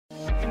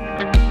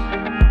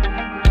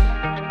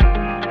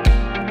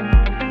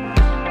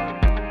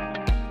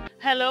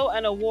Hello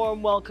and a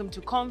warm welcome to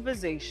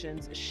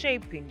Conversations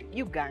Shaping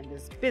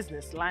Uganda's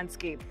Business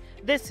Landscape.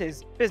 This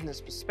is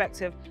Business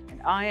Perspective and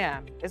I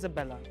am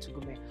Isabella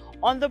Tugume.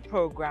 On the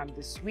program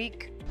this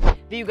week,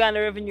 the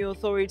Uganda Revenue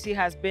Authority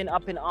has been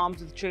up in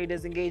arms with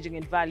traders engaging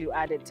in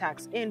value-added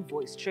tax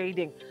invoice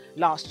trading.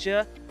 Last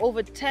year,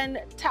 over 10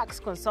 tax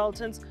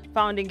consultants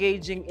found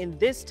engaging in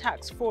this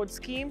tax fraud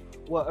scheme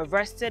were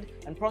arrested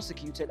and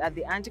prosecuted at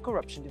the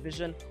Anti-Corruption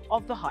Division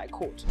of the High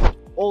Court.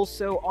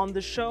 Also on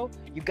the show,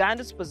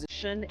 Uganda's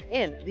position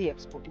in the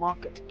export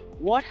market.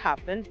 What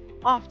happened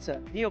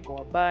after the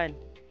Ogoa burn?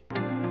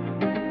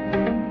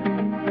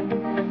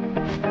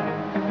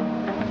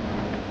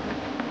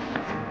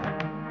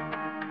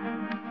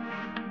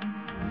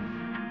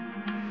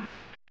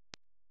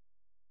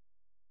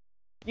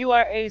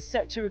 URA is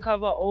set to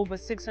recover over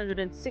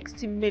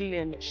 660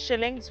 million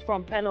shillings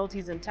from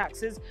penalties and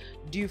taxes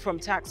due from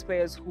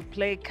taxpayers who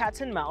play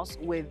cat and mouse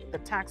with the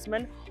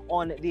taxman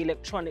on the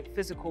electronic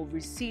physical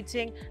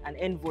receipting and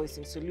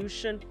invoicing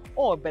solution,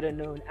 or better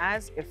known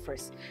as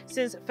EFRIS.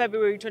 Since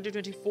February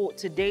 2024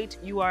 to date,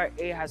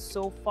 URA has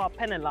so far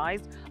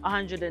penalized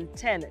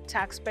 110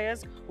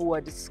 taxpayers who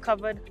were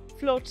discovered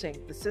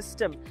floating the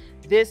system.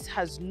 This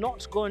has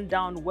not gone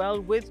down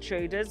well with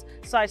traders,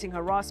 citing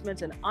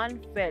harassment and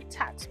unfair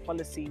tax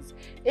policies.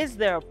 Is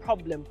there a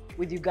problem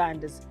with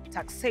Uganda's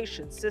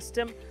taxation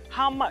system?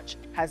 How much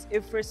has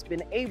EFRIS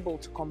been able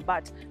to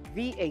combat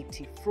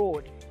VAT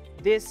fraud?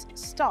 This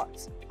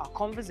starts our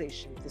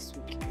conversation this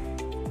week.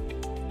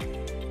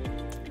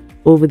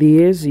 Over the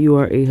years,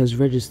 URA has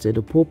registered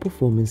a poor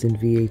performance in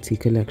VAT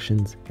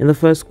collections. In the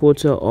first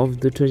quarter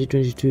of the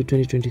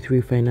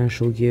 2022-2023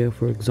 financial year,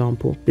 for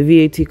example, the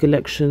VAT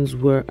collections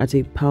were at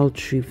a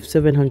paltry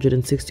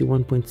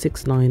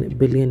 761.69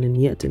 billion, and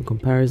yet in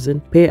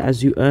comparison,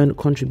 pay-as-you-earn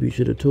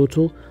contributed a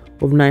total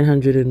of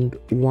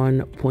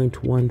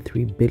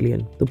 901.13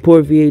 billion. The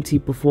poor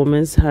VAT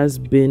performance has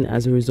been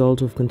as a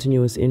result of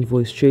continuous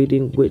invoice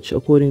trading, which,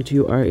 according to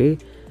URA,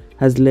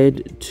 has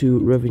led to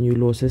revenue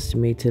loss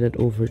estimated at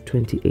over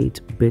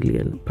 28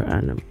 billion per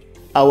annum.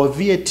 Our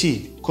VAT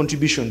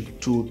contribution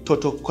to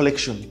total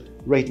collection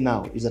right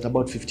now is at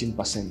about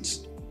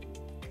 15%.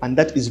 And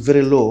that is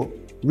very low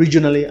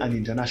regionally and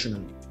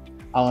internationally.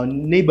 Our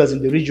neighbors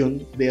in the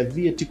region, their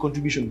VAT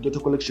contribution to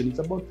total collection is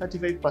about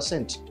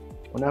 35%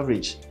 on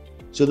average.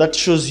 So that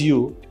shows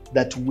you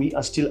that we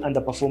are still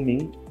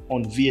underperforming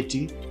on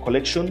VAT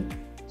collection,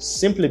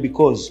 simply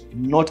because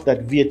not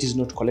that VAT is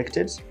not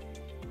collected.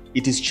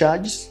 It is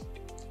charged,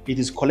 it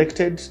is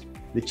collected,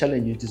 the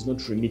challenge it is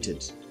not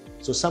remitted.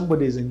 So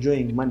somebody is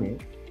enjoying money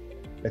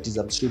that is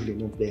absolutely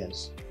not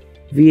theirs.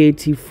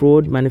 VAT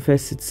fraud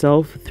manifests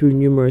itself through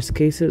numerous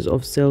cases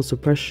of sales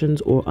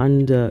suppressions or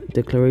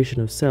under-declaration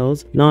of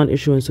sales,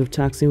 non-issuance of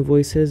tax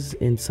invoices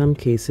in some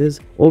cases,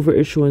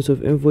 over-issuance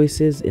of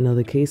invoices in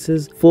other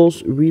cases,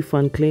 false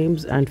refund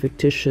claims, and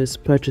fictitious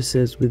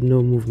purchases with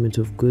no movement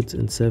of goods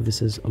and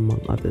services, among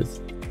others.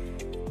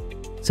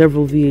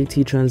 Several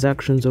VAT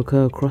transactions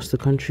occur across the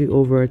country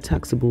over a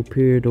taxable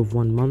period of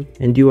 1 month,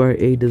 and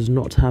URA does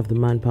not have the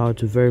manpower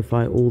to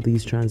verify all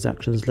these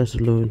transactions, let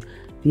alone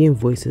the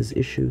invoices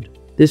issued.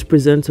 This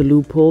presents a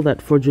loophole that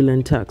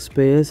fraudulent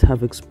taxpayers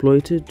have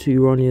exploited to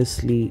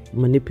erroneously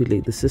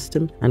manipulate the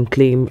system and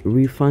claim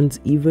refunds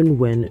even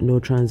when no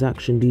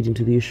transaction leading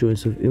to the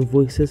issuance of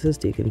invoices has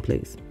taken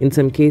place. In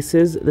some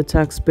cases, the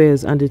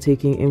taxpayers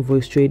undertaking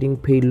invoice trading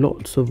pay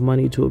lots of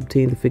money to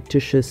obtain the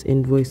fictitious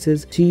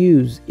invoices to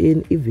use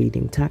in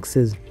evading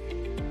taxes.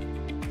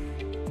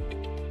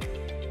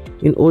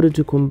 In order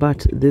to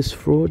combat this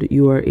fraud,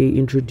 URA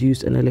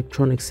introduced an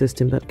electronic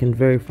system that can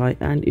verify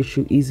and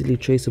issue easily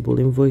traceable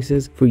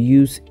invoices for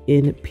use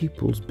in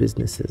people's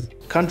businesses.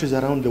 Countries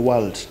around the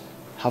world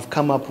have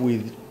come up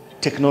with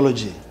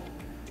technology,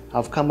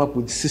 have come up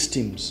with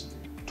systems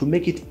to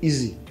make it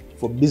easy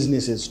for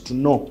businesses to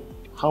know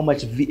how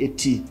much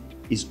VAT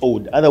is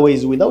owed.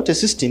 Otherwise, without a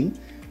system,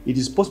 it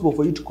is possible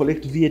for you to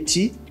collect VAT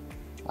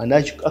and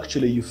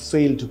actually you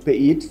fail to pay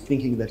it,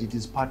 thinking that it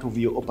is part of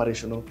your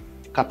operational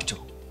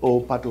capital or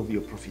part of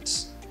your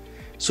profits.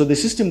 So the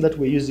system that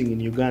we're using in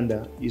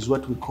Uganda is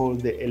what we call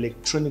the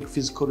electronic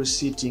physical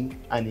receipting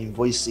and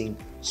invoicing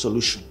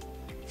solution,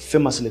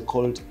 famously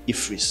called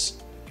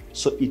EFRIS.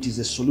 So it is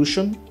a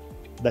solution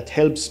that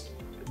helps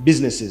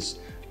businesses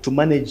to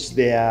manage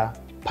their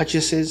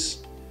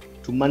purchases,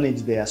 to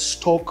manage their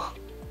stock,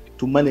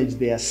 to manage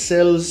their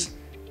sales,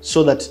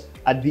 so that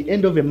at the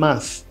end of a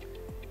month,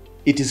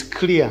 it is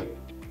clear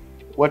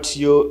what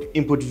your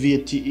input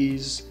VAT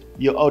is,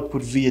 your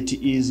output VAT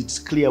is, it's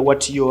clear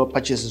what your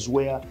purchases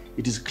were,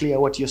 it is clear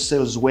what your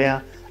sales were,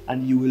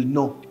 and you will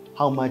know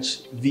how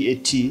much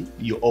VAT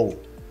you owe.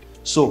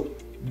 So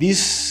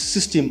this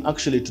system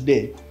actually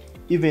today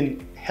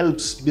even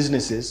helps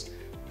businesses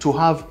to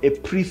have a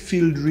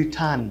pre-filled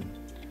return,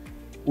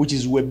 which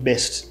is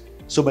web-based.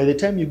 So by the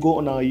time you go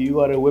on our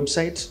URA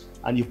website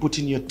and you put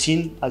in your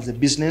TIN as a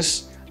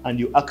business and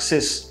you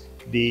access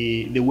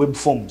the web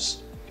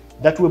forms,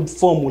 that web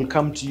form will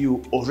come to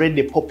you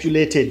already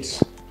populated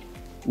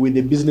with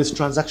the business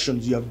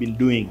transactions you have been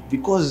doing,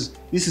 because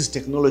this is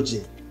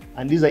technology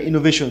and these are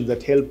innovations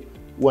that help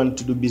one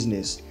to do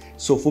business.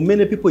 So for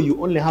many people,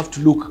 you only have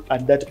to look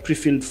at that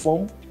pre-filled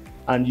form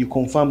and you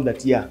confirm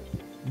that, yeah,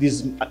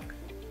 these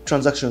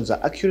transactions are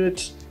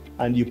accurate,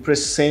 and you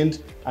press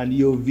send and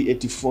your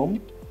VAT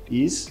form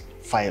is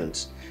filed.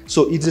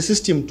 So it's a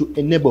system to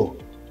enable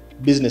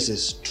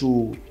businesses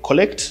to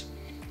collect.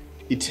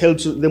 It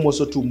helps them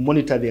also to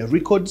monitor their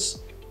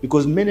records,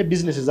 because many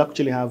businesses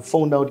actually have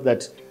found out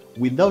that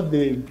without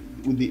the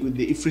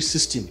EFRIS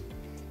system,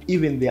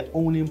 even their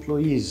own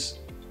employees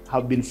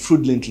have been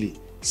fraudulently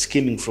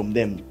skimming from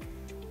them.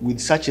 With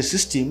such a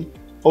system,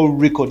 all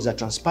records are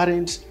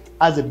transparent.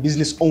 As a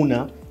business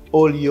owner,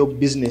 all your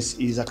business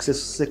is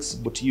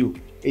accessible to you,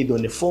 either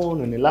on a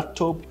phone, on a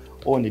laptop,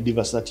 or on a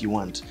device that you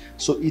want.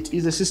 So it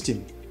is a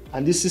system.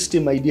 And this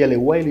system, ideally,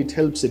 while it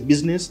helps a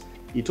business,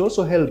 it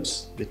also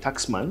helps the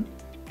taxman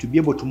to be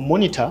able to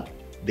monitor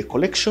the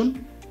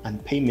collection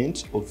and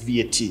payment of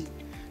VAT.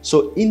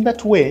 So in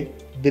that way,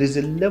 there is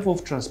a level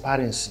of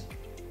transparency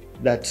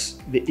that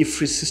the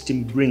EFRIS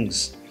system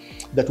brings,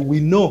 that we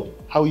know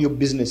how your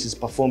business is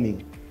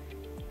performing.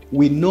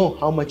 We know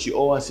how much you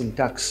owe us in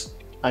tax,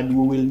 and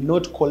we will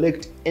not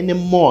collect any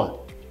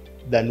more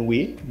than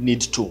we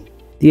need to.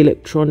 The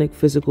electronic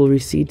physical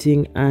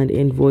receipting and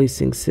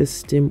invoicing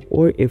system,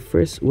 or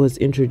EFRIS, was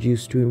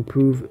introduced to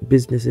improve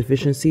business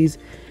efficiencies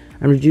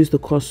and reduce the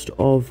cost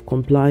of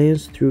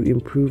compliance through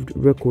improved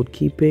record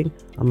keeping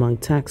among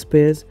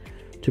taxpayers,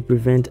 to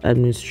prevent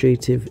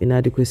administrative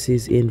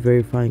inadequacies in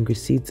verifying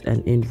receipts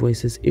and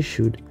invoices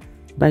issued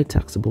by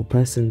taxable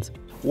persons.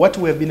 What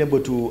we have been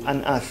able to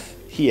unearth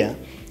here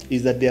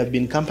is that there have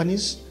been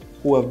companies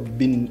who have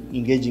been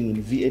engaging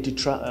in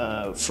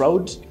VAT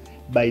fraud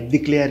by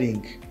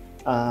declaring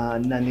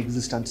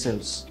non-existent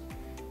sales,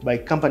 by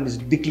companies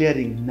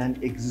declaring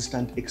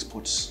non-existent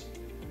exports.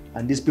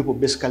 And these people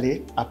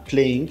basically are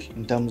playing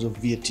in terms of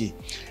VAT.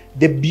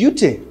 The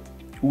beauty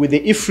with the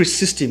EFRIS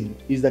system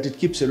is that it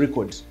keeps a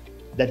record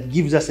that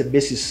gives us a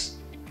basis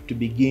to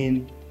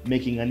begin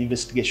making an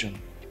investigation,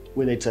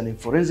 whether it's an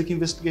forensic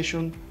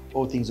investigation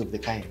or things of the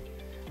kind.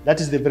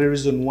 That is the very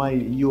reason why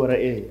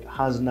URA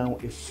has now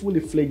a fully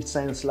fledged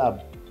science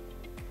lab.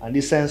 And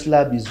this science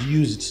lab is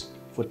used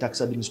for tax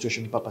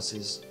administration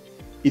purposes.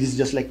 It is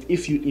just like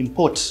if you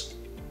import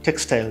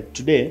textile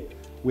today,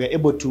 we are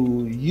able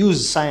to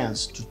use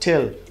science to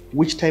tell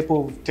which type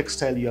of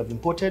textile you have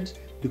imported,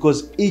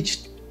 because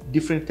each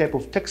different type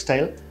of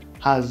textile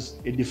has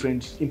a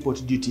different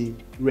import duty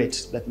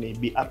rate that may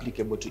be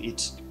applicable to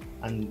it,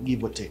 and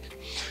give or take.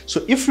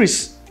 So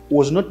EFRIS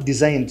was not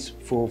designed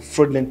for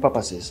fraudulent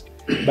purposes,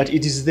 but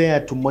it is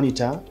there to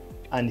monitor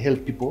and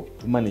help people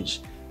to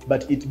manage.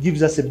 But it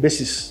gives us a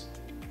basis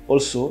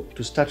also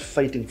to start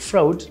fighting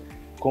fraud,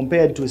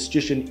 compared to a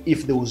situation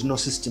if there was no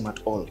system at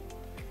all.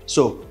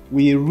 So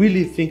we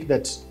really think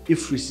that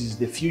EFRIS is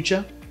the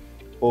future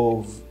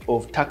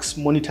of tax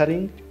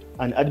monitoring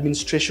and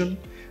administration,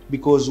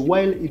 because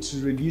while it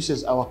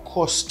reduces our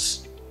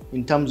costs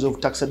in terms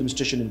of tax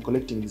administration and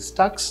collecting this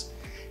tax,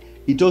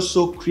 it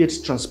also creates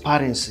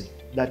transparency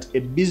that a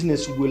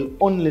business will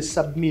only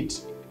submit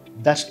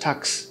that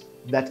tax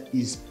that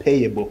is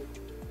payable,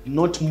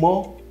 not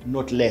more,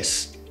 not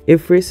less.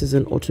 EFRIS is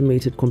an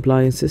automated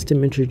compliance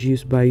system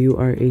introduced by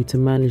URA to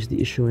manage the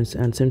issuance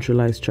and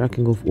centralized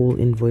tracking of all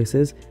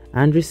invoices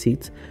and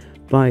receipts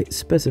by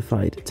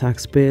specified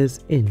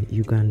taxpayers in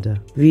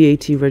Uganda.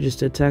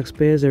 VAT-registered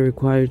taxpayers are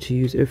required to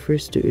use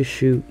EFRIS to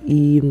issue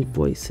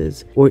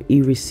e-invoices or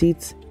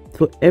e-receipts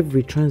for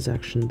every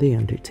transaction they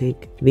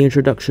undertake. The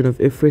introduction of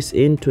EFRIS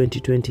in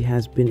 2020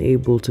 has been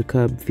able to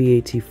curb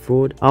VAT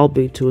fraud,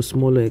 albeit to a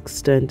smaller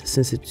extent,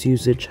 since its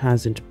usage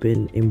hasn't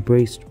been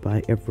embraced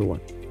by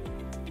everyone.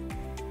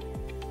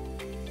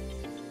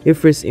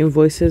 EFRIS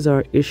invoices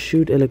are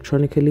issued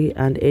electronically,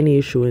 and any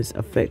issuance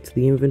affects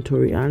the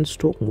inventory and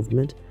stock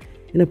movement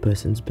in a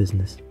person's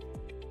business.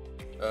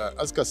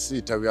 As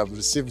Kasita, we have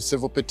received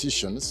several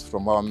petitions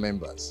from our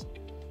members.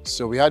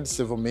 So we had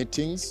several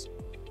meetings,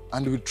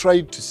 and we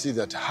tried to see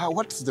that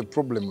what is the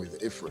problem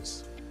with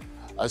EFRIS.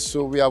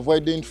 So we have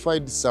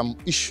identified some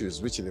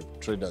issues which the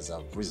traders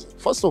have raised.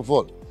 First of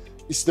all,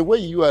 it's the way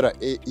URA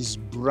is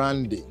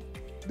branding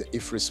the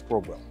EFRIS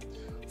program.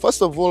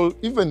 First of all,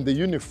 even the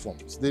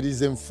uniforms, there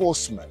is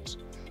enforcement.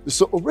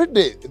 So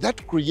already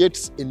that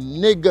creates a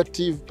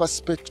negative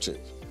perspective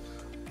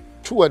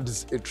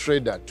towards a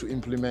trader to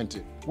implement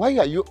it. Why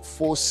are you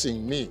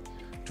forcing me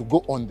to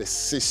go on the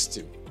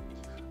system?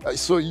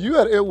 So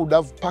URA would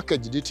have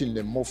packaged it in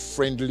a more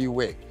friendly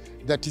way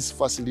that is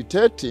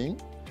facilitating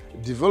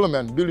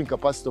development and building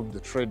capacity of the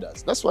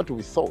traders. That's what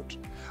we thought.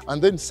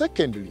 And then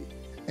secondly,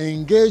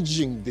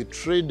 engaging the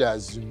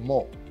traders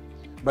more.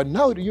 But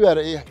now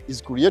URA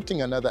is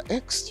creating another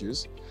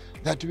excuse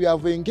that we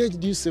have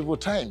engaged you several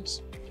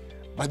times.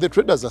 But the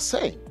traders are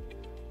saying,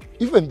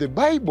 even the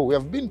Bible, we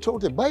have been taught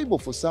the Bible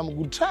for some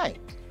good time.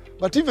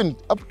 But even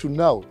up to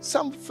now,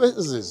 some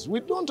phases, we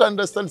don't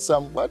understand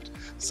some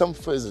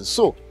phases.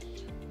 So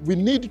we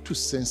need to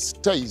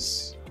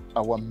sensitize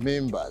our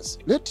members.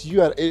 Let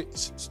URA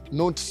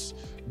not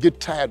get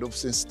tired of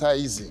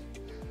sensitizing.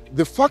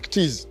 The fact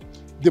is,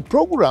 the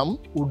program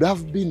would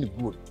have been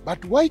good,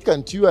 but why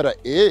can't URA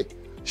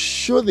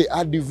show the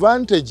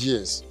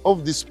advantages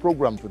of this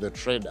program to the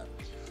trader?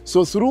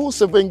 So through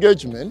several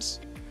engagements,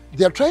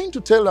 they are trying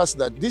to tell us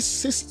that this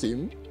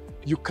system,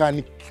 you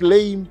can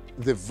claim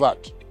the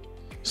VAT.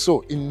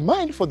 So in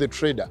mind for the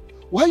trader,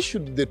 why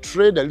should the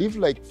trader leave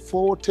like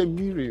 40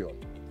 million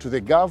to the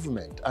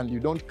government and you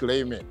don't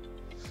claim it?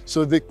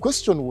 So the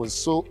question was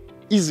so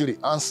easily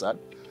answered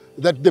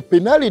that the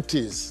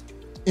penalties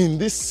in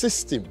this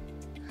system,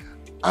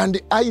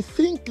 and I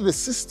think the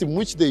system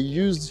which they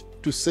used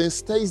to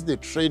sensitize the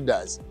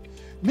traders,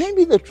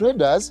 maybe the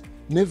traders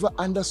never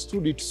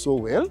understood it so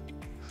well.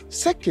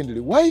 Secondly,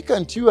 why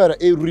can't URA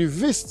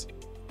revisit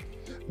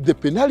the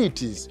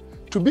penalties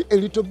to be a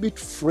little bit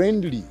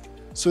friendly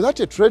so that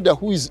a trader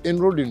who is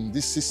enrolled in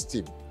this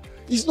system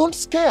is not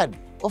scared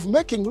of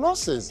making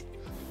losses?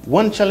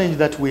 One challenge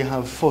that we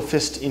have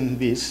faced in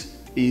this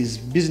is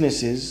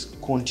businesses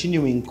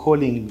continuing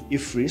calling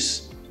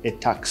EFRIS a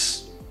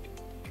tax.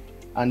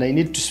 And I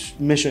need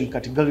to mention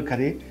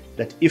categorically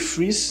that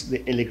EFRIS,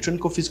 the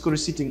electronic fiscal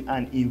receipting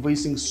and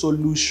invoicing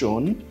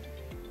solution,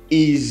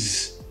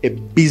 is a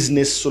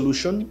business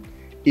solution.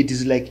 It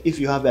is like if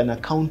you have an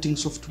accounting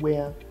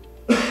software,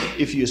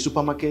 if you're a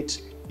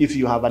supermarket, if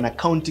you have an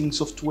accounting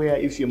software,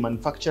 if you're a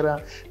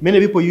manufacturer. Many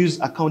people use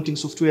accounting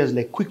softwares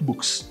like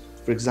QuickBooks,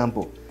 for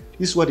example.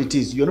 This is what it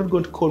is. You're not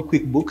going to call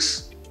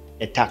QuickBooks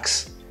a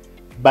tax.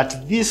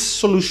 But this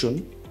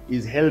solution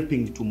is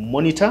helping to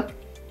monitor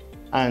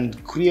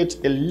and create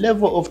a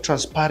level of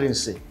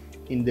transparency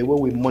in the way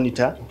we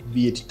monitor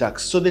VAT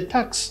tax. So the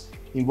tax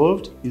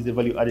involved is the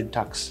value-added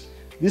tax.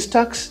 This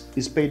tax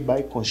is paid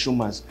by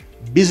consumers.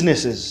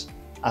 Businesses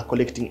are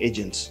collecting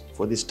agents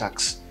for this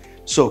tax.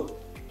 So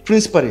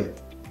principally,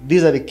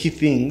 these are the key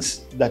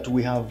things that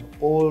we have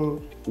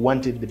all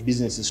wanted the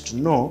businesses to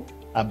know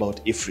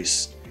about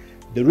EFRIS.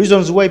 The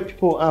reasons why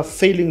people are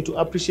failing to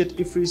appreciate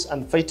EFRIS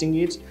and fighting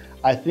it,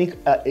 I think,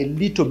 are a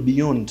little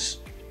beyond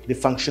the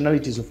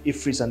functionalities of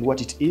EFRIS and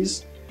what it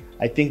is.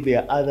 I think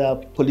there are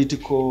other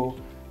political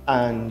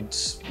and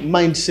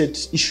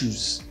mindset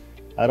issues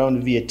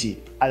around VAT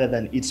other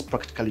than its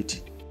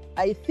practicality.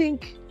 I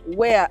think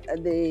where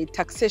the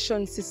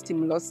taxation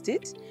system lost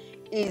it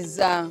is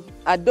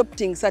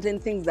adopting certain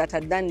things that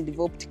are done in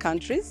developed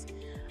countries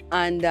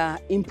and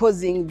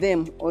imposing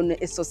them on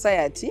a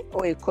society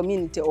or a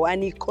community or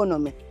an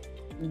economy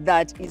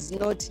that is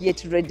not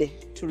yet ready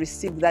to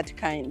receive that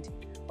kind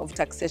of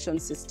taxation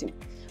system.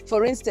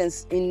 For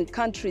instance, in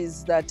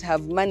countries that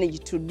have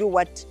managed to do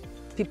what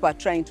people are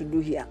trying to do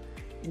here,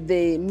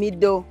 the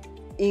middle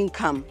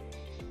income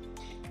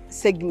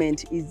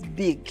segment is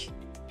big,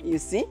 you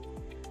see?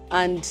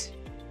 And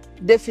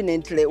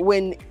definitely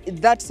when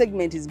that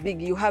segment is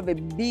big, you have a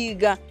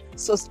bigger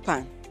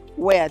saucepan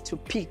where to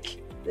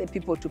pick the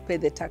people to pay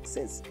the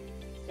taxes.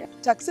 Yeah.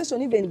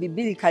 Taxation, even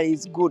biblically,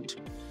 is good.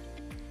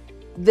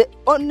 The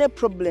only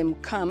problem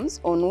comes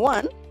on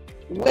one,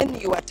 when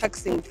you are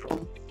taxing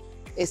from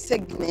a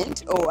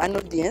segment or an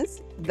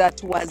audience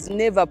that was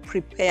never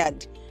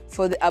prepared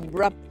for the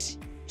abrupt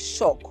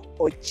shock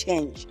or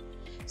change.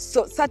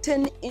 So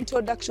certain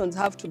introductions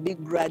have to be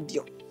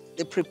gradual,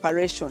 the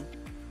preparation,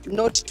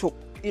 not to,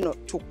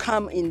 to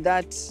come in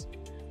that,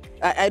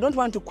 I don't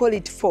want to call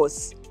it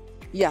force.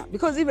 Yeah,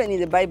 because even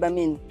in the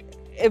Bible,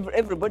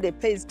 everybody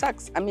pays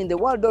tax. The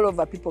world all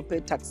over, people pay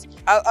tax.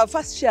 I'll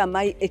first share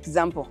my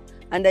example,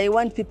 and I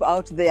want people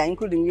out there,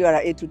 including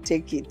URA, to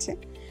take it.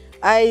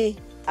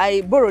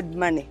 I borrowed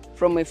money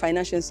from a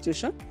financial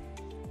institution.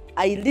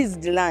 I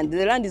leased the land.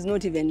 The land is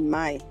not even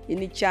mine, in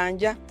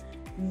Chanja.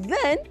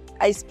 Then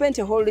I spent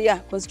a whole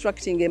year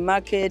constructing a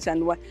market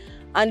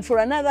and for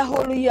another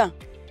whole year,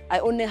 I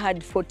only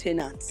had 4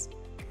 tenants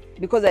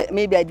because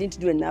maybe I didn't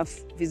do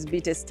enough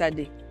feasibility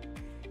study.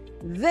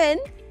 Then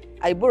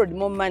I borrowed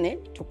more money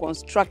to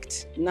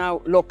construct now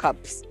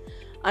lockups.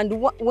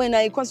 And when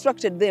I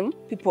constructed them,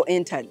 people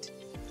entered.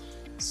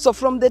 So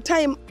from the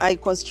time I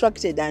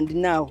constructed and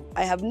now,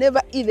 I have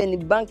never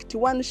even banked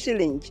 1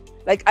 shilling.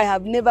 Like I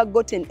have never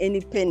gotten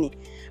any penny.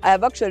 I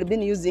have actually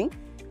been using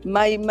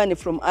my money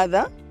from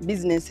other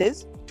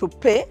businesses to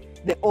pay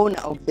the owner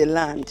of the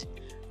land.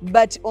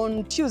 But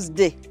on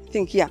Tuesday,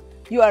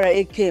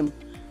 URA came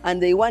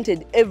and they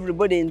wanted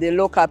everybody in the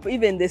lockup,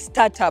 even the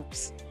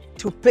startups,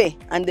 to pay,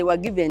 and they were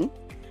given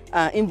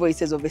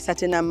invoices of a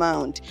certain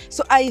amount.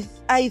 So I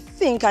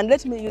think, and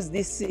let me use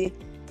this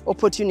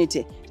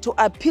opportunity to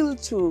appeal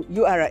to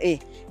URA,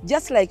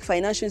 just like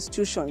financial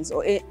institutions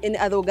or any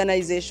other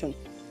organization,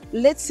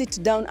 let's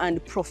sit down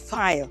and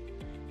profile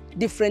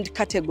different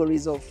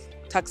categories of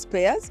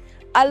taxpayers,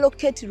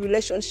 allocate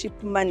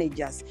relationship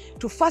managers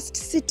to first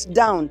sit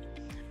down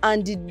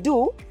and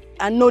do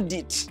an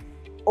audit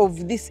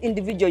of this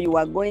individual you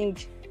are going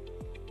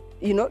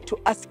to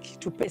ask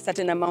to pay a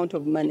certain amount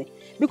of money.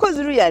 Because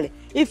really,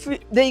 if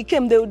they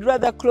came, they would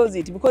rather close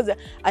it because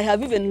I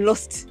have even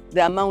lost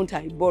the amount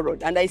I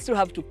borrowed and I still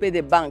have to pay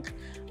the bank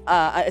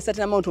a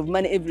certain amount of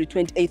money every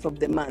 28th of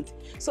the month.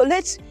 So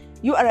let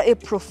URA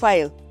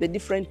profile the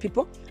different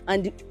people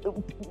and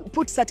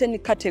put certain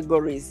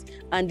categories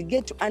and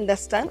get to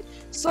understand,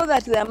 so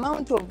that the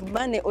amount of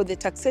money or the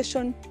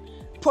taxation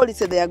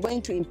policy they are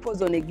going to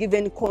impose on a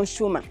given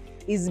consumer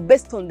is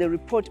based on the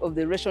report of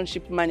the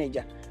relationship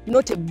manager,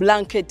 not a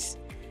blanket,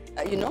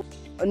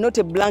 not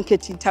a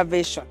blanket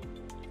intervention.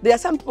 There are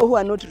some people who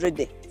are not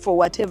ready for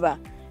whatever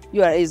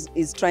URA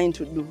is trying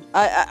to do.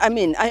 I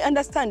mean, I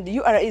understand the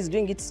URA is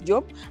doing its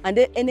job,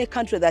 and any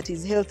country that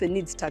is healthy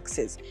needs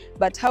taxes.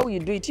 But how you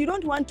do it, you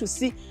don't want to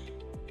see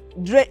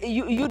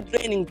you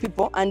draining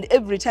people, and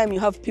every time you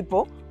have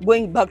people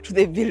going back to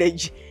the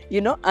village,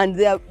 and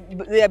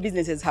their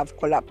businesses have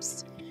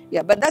collapsed.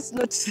 Yeah, but that's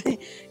not,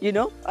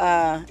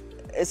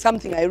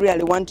 something I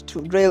really want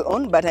to dwell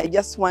on, but I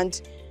just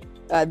want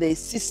the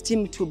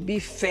system to be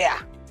fair.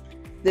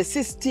 The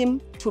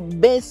system to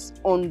base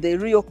on the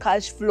real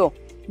cash flow,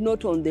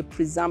 not on the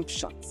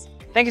presumptions.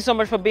 Thank you so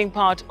much for being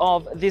part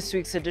of this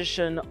week's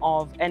edition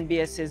of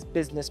NBS's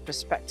Business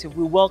Perspective.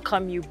 We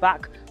welcome you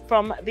back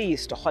from the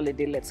Easter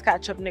holiday. Let's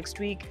catch up next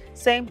week,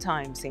 same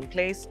time, same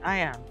place. I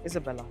am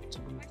Isabella.